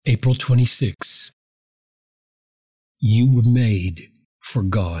April 26. You were made for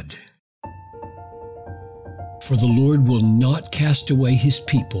God. For the Lord will not cast away his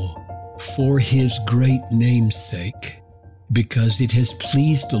people for his great name's sake, because it has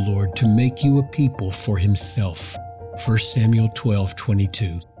pleased the Lord to make you a people for himself. 1 Samuel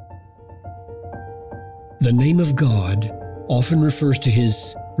 12:22. The name of God often refers to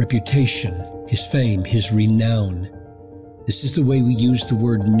his reputation, his fame, his renown. This is the way we use the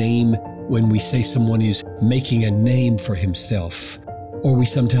word name when we say someone is making a name for himself. Or we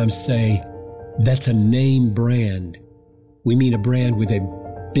sometimes say, that's a name brand. We mean a brand with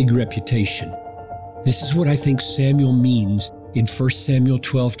a big reputation. This is what I think Samuel means in 1 Samuel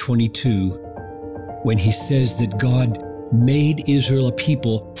 12:22 when he says that God made Israel a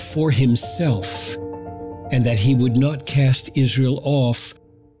people for himself and that he would not cast Israel off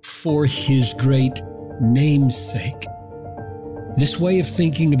for his great name's sake. This way of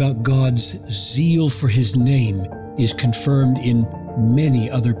thinking about God's zeal for his name is confirmed in many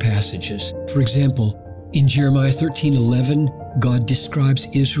other passages. For example, in Jeremiah 13:11, God describes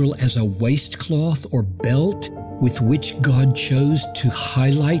Israel as a waistcloth or belt with which God chose to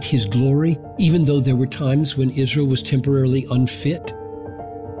highlight his glory, even though there were times when Israel was temporarily unfit.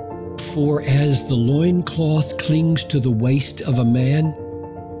 For as the loincloth clings to the waist of a man,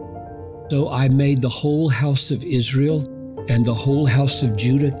 so I made the whole house of Israel and the whole house of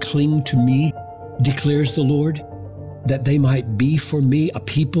Judah cling to me, declares the Lord, that they might be for me a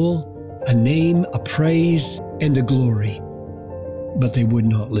people, a name, a praise, and a glory. But they would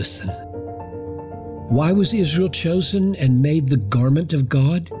not listen. Why was Israel chosen and made the garment of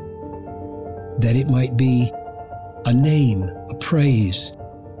God? That it might be a name, a praise,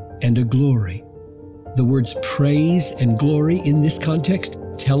 and a glory. The words praise and glory in this context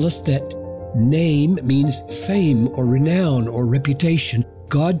tell us that name means fame or renown or reputation.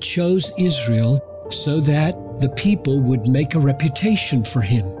 God chose Israel so that the people would make a reputation for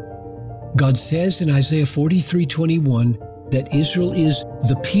him. God says in Isaiah 43:21 that Israel is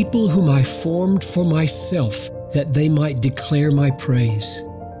the people whom I formed for myself, that they might declare my praise.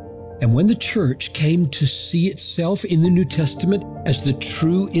 And when the church came to see itself in the New Testament as the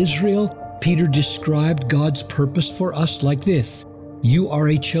true Israel, Peter described God's purpose for us like this: you are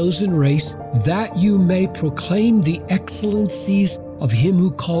a chosen race, that you may proclaim the excellencies of him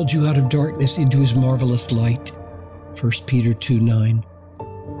who called you out of darkness into his marvelous light. 1 Peter 2:9.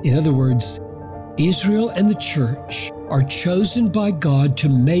 In other words, Israel and the church are chosen by God to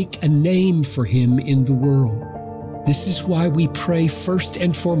make a name for him in the world. This is why we pray first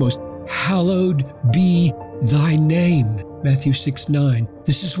and foremost, hallowed be thy name, Matthew 6:9.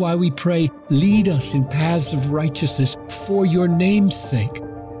 This is why we pray, lead us in paths of righteousness for your name's sake,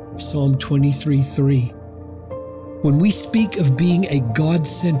 Psalm 23:3. When we speak of being a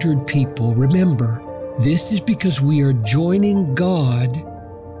God-centered people, remember, this is because we are joining God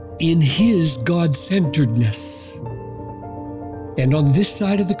in his God-centeredness. And on this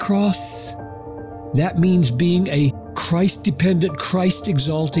side of the cross, that means being a Christ-dependent,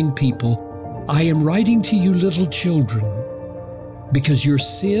 Christ-exalting people. I am writing to you, little children, because your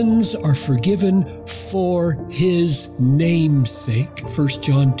sins are forgiven for his name's sake, 1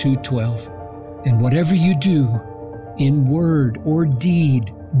 John 2:12. And whatever you do, in word or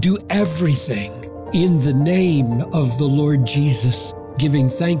deed, do everything in the name of the Lord Jesus, giving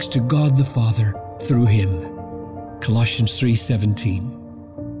thanks to God the Father through him. Colossians 3:17.